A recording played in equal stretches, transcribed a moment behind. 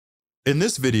In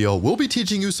this video, we'll be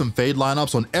teaching you some Fade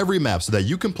lineups on every map so that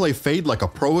you can play Fade like a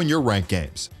pro in your ranked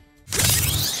games.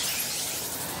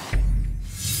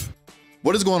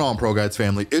 What is going on, ProGuides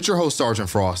family? It's your host Sergeant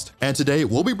Frost, and today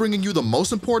we'll be bringing you the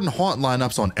most important haunt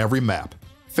lineups on every map.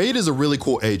 Fade is a really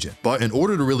cool agent, but in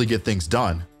order to really get things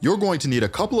done, you're going to need a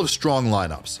couple of strong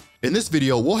lineups. In this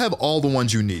video, we'll have all the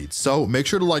ones you need, so make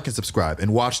sure to like and subscribe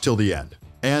and watch till the end.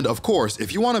 And of course,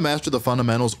 if you want to master the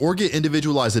fundamentals or get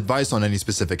individualized advice on any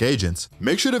specific agents,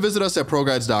 make sure to visit us at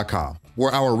ProGuides.com,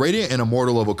 where our Radiant and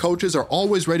Immortal level coaches are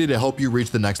always ready to help you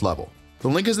reach the next level. The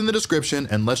link is in the description,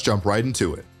 and let's jump right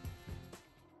into it.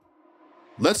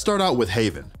 Let's start out with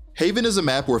Haven. Haven is a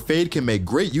map where Fade can make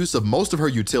great use of most of her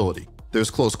utility.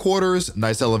 There's close quarters,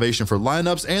 nice elevation for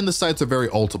lineups, and the sites are very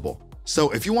ultable.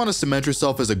 So if you want to cement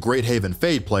yourself as a great Haven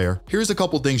Fade player, here's a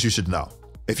couple things you should know.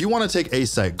 If you want to take a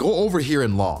site, go over here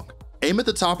in long. Aim at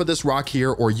the top of this rock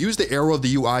here, or use the arrow of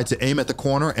the UI to aim at the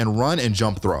corner and run and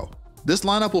jump throw. This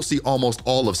lineup will see almost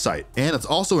all of sight, and it's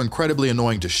also incredibly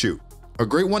annoying to shoot. A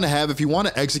great one to have if you want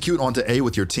to execute onto A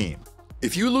with your team.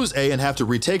 If you lose A and have to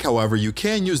retake, however, you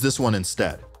can use this one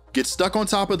instead. Get stuck on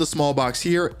top of the small box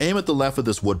here, aim at the left of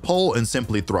this wood pole, and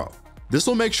simply throw. This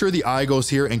will make sure the eye goes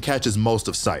here and catches most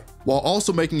of sight, while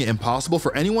also making it impossible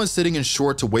for anyone sitting in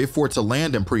short to wait for it to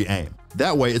land and pre-aim.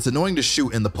 That way, it's annoying to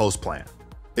shoot in the post plan.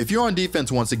 If you're on defense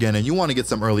once again and you want to get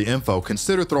some early info,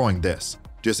 consider throwing this.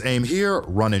 Just aim here,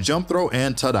 run and jump throw,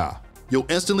 and ta-da! You'll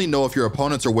instantly know if your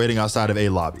opponents are waiting outside of A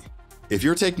lobby. If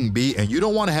you're taking B and you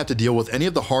don't want to have to deal with any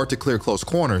of the hard to clear close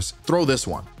corners, throw this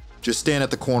one. Just stand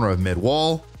at the corner of mid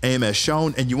wall, aim as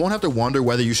shown, and you won't have to wonder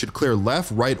whether you should clear left,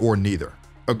 right, or neither.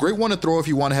 A great one to throw if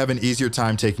you want to have an easier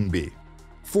time taking B.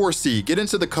 For C, get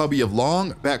into the cubby of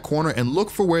long, back corner, and look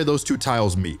for where those two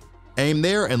tiles meet. Aim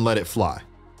there and let it fly.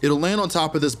 It'll land on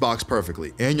top of this box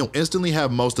perfectly, and you'll instantly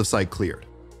have most of sight cleared.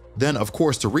 Then, of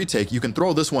course, to retake, you can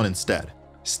throw this one instead.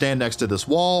 Stand next to this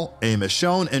wall, aim as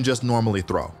shown, and just normally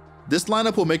throw. This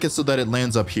lineup will make it so that it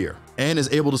lands up here, and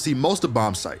is able to see most of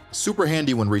bomb sight, super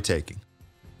handy when retaking.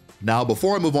 Now,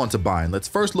 before I move on to bind, let's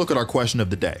first look at our question of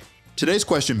the day. Today's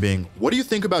question being, what do you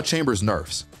think about Chamber's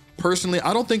nerfs? Personally,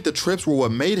 I don't think the trips were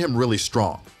what made him really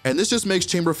strong, and this just makes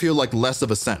Chamber feel like less of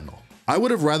a sentinel. I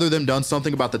would have rather them done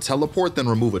something about the teleport than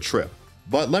remove a trip.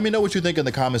 But let me know what you think in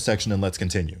the comment section and let's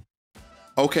continue.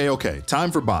 Okay, time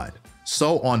for bind.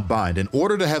 So on bind, in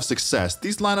order to have success,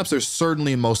 these lineups are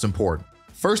certainly most important.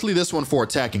 Firstly, this one for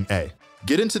attacking A.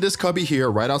 Get into this cubby here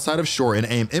right outside of short and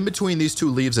aim in between these two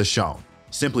leaves as shown.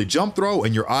 Simply jump throw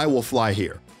and your eye will fly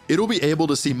here. It'll be able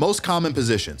to see most common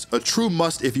positions, a true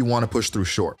must if you want to push through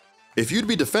short. If you'd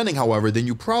be defending, however, then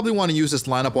you probably want to use this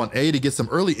lineup on A to get some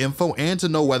early info and to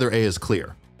know whether A is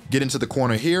clear. Get into the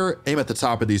corner here, aim at the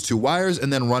top of these two wires,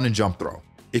 and then run and jump throw.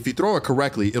 If you throw it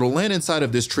correctly, it'll land inside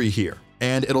of this tree here,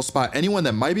 and it'll spot anyone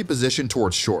that might be positioned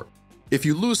towards short. If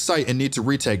you lose sight and need to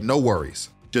retake, no worries.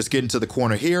 Just get into the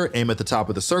corner here, aim at the top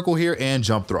of the circle here, and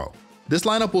jump throw. This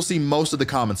lineup will see most of the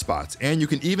common spots, and you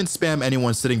can even spam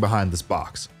anyone sitting behind this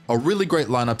box. A really great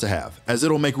lineup to have, as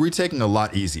it'll make retaking a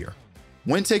lot easier.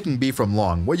 When taking B from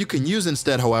long, what you can use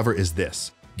instead, however, is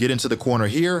this. Get into the corner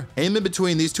here, aim in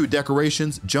between these two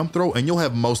decorations, jump throw, and you'll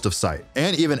have most of sight,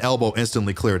 and even elbow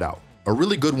instantly cleared out. A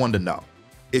really good one to know.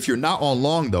 If you're not on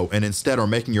long though, and instead are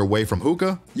making your way from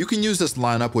hookah, you can use this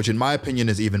lineup, which in my opinion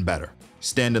is even better.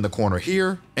 Stand in the corner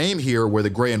here, aim here where the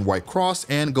gray and white cross,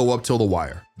 and go up till the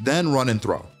wire. Then run and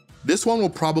throw. This one will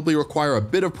probably require a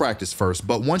bit of practice first,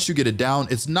 but once you get it down,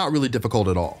 it's not really difficult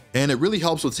at all, and it really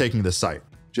helps with taking the site.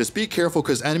 Just be careful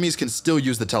because enemies can still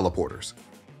use the teleporters.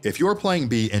 If you're playing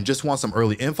B and just want some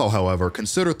early info, however,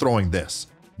 consider throwing this.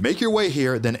 Make your way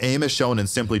here, then aim as shown and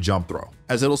simply jump throw,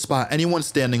 as it'll spot anyone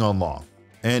standing on long.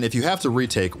 And if you have to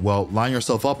retake, well, line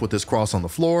yourself up with this cross on the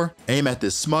floor, aim at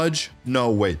this smudge,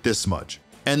 this smudge,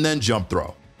 and then jump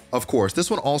throw. Of course, this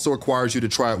one also requires you to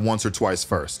try it once or twice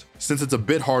first, since it's a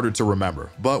bit harder to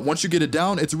remember, but once you get it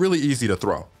down, it's really easy to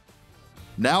throw.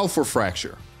 Now for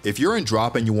fracture. If you're in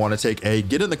drop and you want to take A,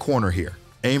 get in the corner here.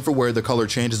 Aim for where the color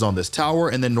changes on this tower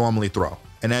and then normally throw.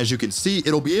 And as you can see,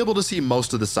 it'll be able to see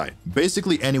most of the site,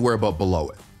 basically anywhere but below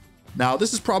it. Now,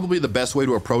 this is probably the best way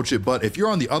to approach it, but if you're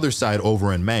on the other side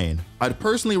over in main, I'd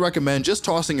personally recommend just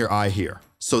tossing your eye here.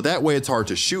 So that way it's hard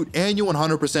to shoot and you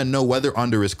 100% know whether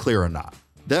under is clear or not.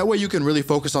 That way you can really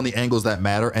focus on the angles that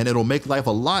matter and it'll make life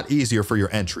a lot easier for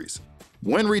your entries.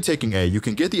 When retaking A, you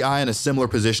can get the eye in a similar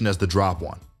position as the drop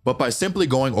one, but by simply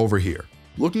going over here,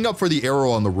 looking up for the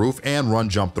arrow on the roof and run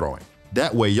jump throwing.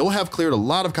 That way you'll have cleared a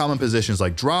lot of common positions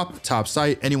like drop, top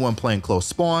sight, anyone playing close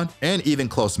spawn, and even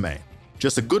close main.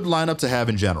 Just a good lineup to have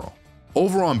in general.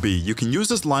 Over on B, you can use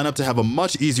this lineup to have a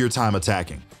much easier time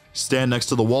attacking. Stand next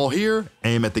to the wall here,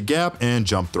 aim at the gap, and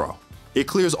jump throw. It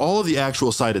clears all of the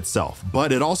actual site itself,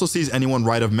 but it also sees anyone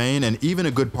right of main and even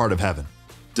a good part of heaven.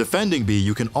 Defending B,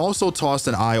 you can also toss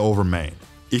an eye over main.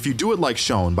 If you do it like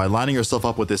shown by lining yourself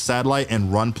up with this satellite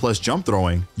and run plus jump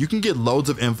throwing, you can get loads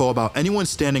of info about anyone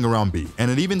standing around B,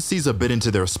 and it even sees a bit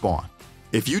into their spawn.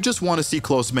 If you just want to see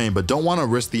close main but don't want to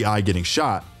risk the eye getting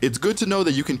shot, it's good to know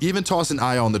that you can even toss an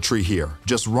eye on the tree here.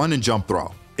 Just run and jump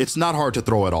throw. It's not hard to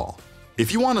throw at all.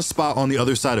 If you want a spot on the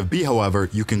other side of B, however,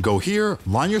 you can go here,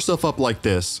 line yourself up like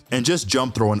this, and just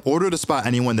jump throw in order to spot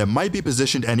anyone that might be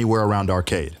positioned anywhere around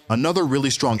arcade. Another really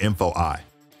strong info eye.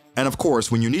 And of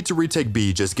course, when you need to retake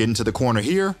B, just get into the corner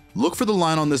here, look for the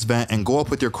line on this vent and go up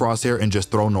with your crosshair and just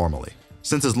throw normally.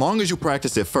 Since as long as you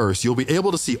practice it first, you'll be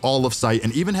able to see all of sight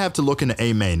and even have to look into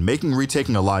A main, making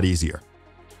retaking a lot easier.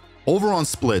 Over on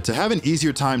split, to have an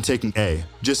easier time taking A,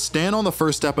 just stand on the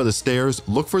first step of the stairs,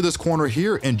 look for this corner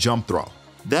here and jump throw.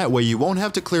 That way you won't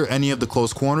have to clear any of the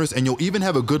close corners and you'll even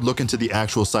have a good look into the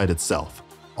actual site itself.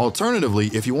 Alternatively,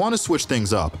 if you want to switch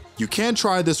things up, you can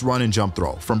try this run and jump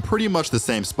throw from pretty much the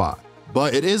same spot,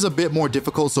 but it is a bit more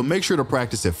difficult, so make sure to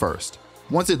practice it first.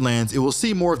 Once it lands, it will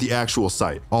see more of the actual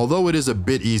site, although it is a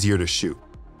bit easier to shoot.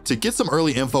 To get some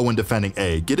early info when defending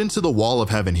A, get into the wall of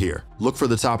heaven here, look for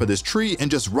the top of this tree and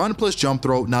just run plus jump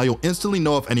throw. Now you'll instantly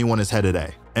know if anyone is headed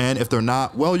A, and if they're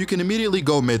not, well, you can immediately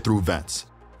go mid through vents.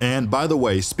 And by the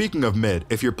way, speaking of mid,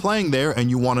 if you're playing there and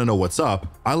you want to know what's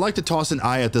up, I like to toss an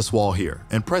eye at this wall here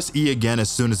and press E again as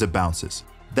soon as it bounces.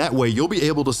 That way you'll be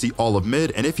able to see all of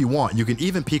mid, and if you want, you can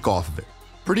even peek off of it.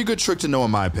 Pretty good trick to know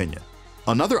in my opinion.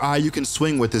 Another eye you can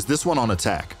swing with is this one on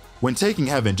attack. When taking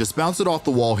heaven, just bounce it off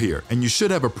the wall here and you should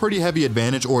have a pretty heavy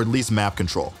advantage or at least map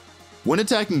control. When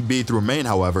attacking B through main,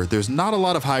 however, there's not a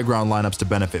lot of high ground lineups to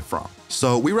benefit from.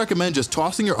 So we recommend just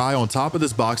tossing your eye on top of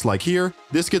this box like here.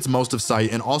 This gets most of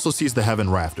sight and also sees the heaven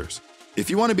rafters.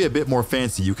 If you want to be a bit more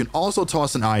fancy, you can also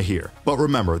toss an eye here. But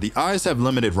remember, the eyes have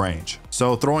limited range,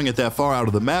 so throwing it that far out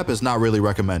of the map is not really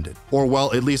recommended. Or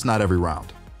well, at least not every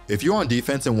round. If you're on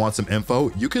defense and want some info,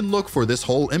 you can look for this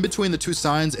hole in between the two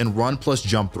signs and run plus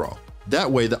jump throw.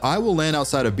 That way, the eye will land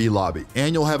outside of B lobby,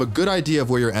 and you'll have a good idea of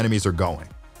where your enemies are going.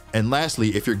 And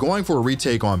lastly, if you're going for a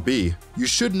retake on B, you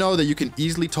should know that you can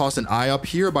easily toss an eye up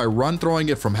here by run throwing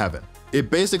it from heaven. It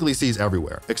basically sees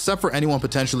everywhere, except for anyone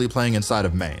potentially playing inside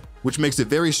of main, which makes it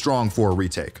very strong for a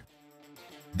retake.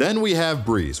 Then we have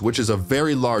Breeze, which is a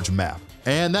very large map,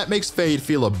 and that makes Fade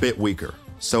feel a bit weaker.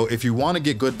 So if you want to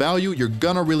get good value, you're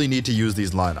gonna really need to use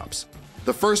these lineups.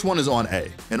 The first one is on A,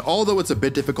 and although it's a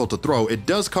bit difficult to throw, it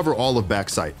does cover all of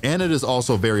backside, and it is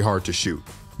also very hard to shoot.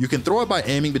 You can throw it by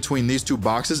aiming between these two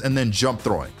boxes and then jump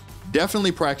throwing.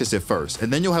 Definitely practice it first,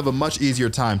 and then you'll have a much easier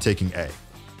time taking A.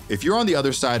 If you're on the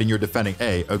other side and you're defending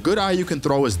A, a good eye you can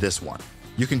throw is this one.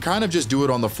 You can kind of just do it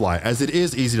on the fly as it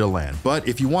is easy to land, but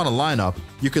if you want to line up,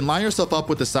 you can line yourself up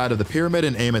with the side of the pyramid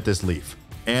and aim at this leaf.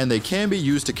 And they can be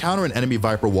used to counter an enemy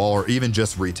Viper wall or even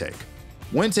just retake.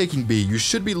 When taking B, you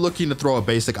should be looking to throw a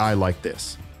basic eye like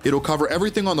this. It'll cover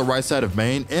everything on the right side of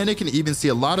main, and it can even see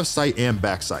a lot of sight and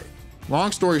backside.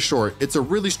 Long story short, it's a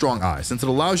really strong eye since it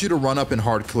allows you to run up and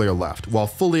hard clear left while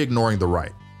fully ignoring the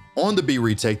right. On the B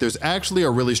retake, there's actually a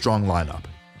really strong lineup.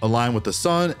 Align with the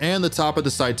sun and the top of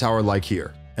the sight tower like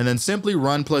here, and then simply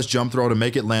run plus jump throw to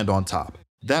make it land on top.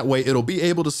 That way it'll be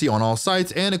able to see on all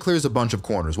sides and it clears a bunch of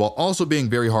corners while also being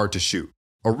very hard to shoot.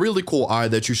 A really cool eye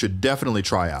that you should definitely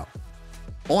try out.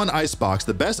 On Icebox,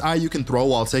 the best eye you can throw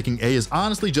while taking A is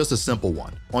honestly just a simple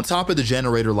one, on top of the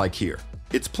generator like here.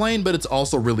 It's plain, but it's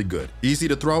also really good, easy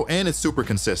to throw, and it's super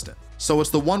consistent. So it's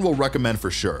the one we'll recommend for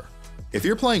sure. If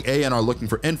you're playing A and are looking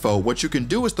for info, what you can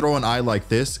do is throw an eye like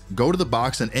this, go to the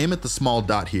box and aim at the small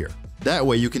dot here. That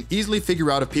way you can easily figure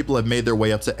out if people have made their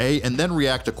way up to A and then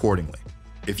react accordingly.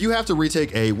 If you have to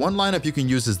retake A, one lineup you can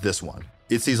use is this one.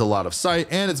 It sees a lot of sight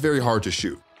and it's very hard to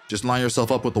shoot. Just line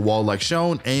yourself up with the wall like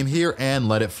shown, aim here, and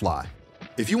let it fly.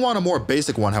 If you want a more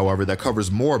basic one, however, that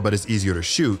covers more but is easier to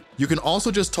shoot, you can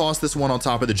also just toss this one on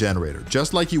top of the generator,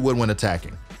 just like you would when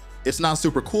attacking. It's not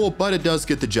super cool, but it does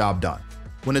get the job done.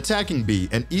 When attacking B,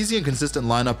 an easy and consistent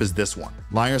lineup is this one.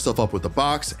 Line yourself up with the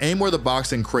box, aim where the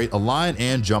box and create a line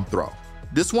and jump throw.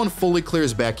 This one fully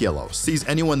clears back yellow, sees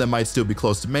anyone that might still be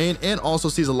close to main, and also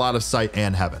sees a lot of sight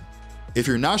and heaven. If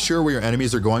you're not sure where your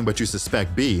enemies are going but you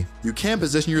suspect B, you can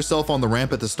position yourself on the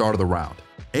ramp at the start of the round.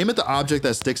 Aim at the object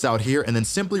that sticks out here and then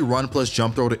simply run plus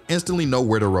jump throw to instantly know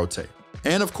where to rotate.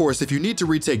 And of course, if you need to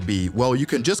retake B, well, you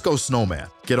can just go snowman.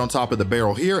 Get on top of the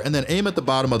barrel here and then aim at the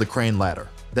bottom of the crane ladder.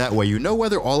 That way you know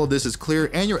whether all of this is clear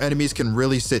and your enemies can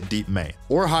really sit deep main,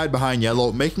 or hide behind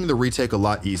yellow, making the retake a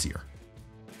lot easier.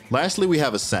 Lastly, we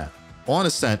have Ascent. On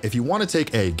ascent, if you want to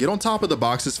take A, get on top of the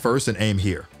boxes first and aim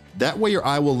here. That way your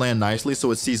eye will land nicely so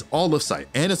it sees all of sight,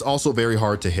 and it's also very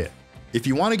hard to hit. If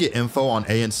you want to get info on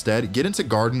A instead, get into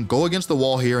garden, go against the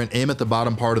wall here and aim at the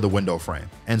bottom part of the window frame,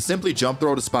 and simply jump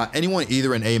throw to spot anyone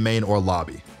either in A main or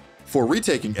lobby. For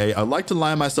retaking A, I like to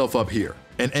line myself up here,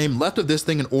 and aim left of this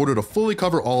thing in order to fully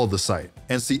cover all of the site,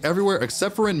 and see everywhere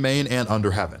except for in main and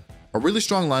under heaven. A really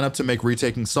strong lineup to make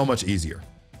retaking so much easier.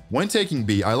 When taking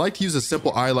B, I like to use a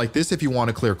simple eye like this if you want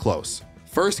to clear close.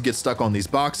 First, get stuck on these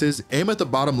boxes, aim at the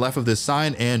bottom left of this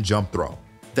sign, and jump throw.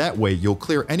 That way, you'll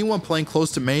clear anyone playing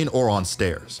close to main or on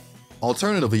stairs.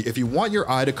 Alternatively, if you want your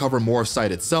eye to cover more of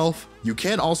sight itself, you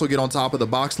can also get on top of the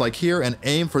box like here and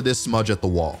aim for this smudge at the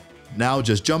wall. Now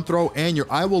just jump throw and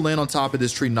your eye will land on top of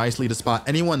this tree nicely to spot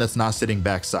anyone that's not sitting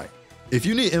back sight. If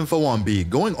you need info on B,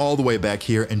 going all the way back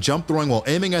here and jump throwing while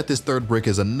aiming at this third brick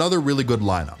is another really good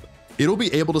lineup. It'll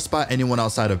be able to spot anyone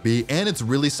outside of B, and it's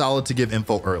really solid to give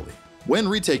info early. When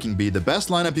retaking B, the best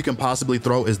lineup you can possibly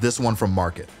throw is this one from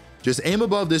Market. Just aim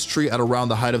above this tree at around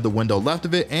the height of the window left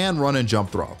of it and run and jump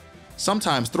throw.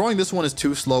 Sometimes throwing this one is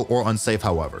too slow or unsafe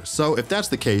however, so if that's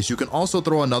the case, you can also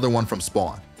throw another one from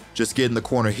Spawn. Just get in the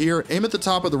corner here, aim at the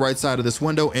top of the right side of this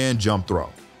window and jump throw.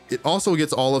 It also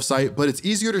gets all of sight, but it's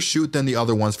easier to shoot than the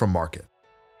other ones from Market.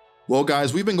 Well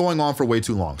guys, we've been going on for way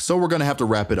too long, so we're gonna have to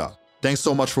wrap it up. Thanks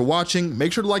so much for watching,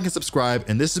 make sure to like and subscribe,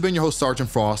 and this has been your host Sergeant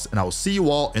Frost, and I will see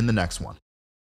you all in the next one.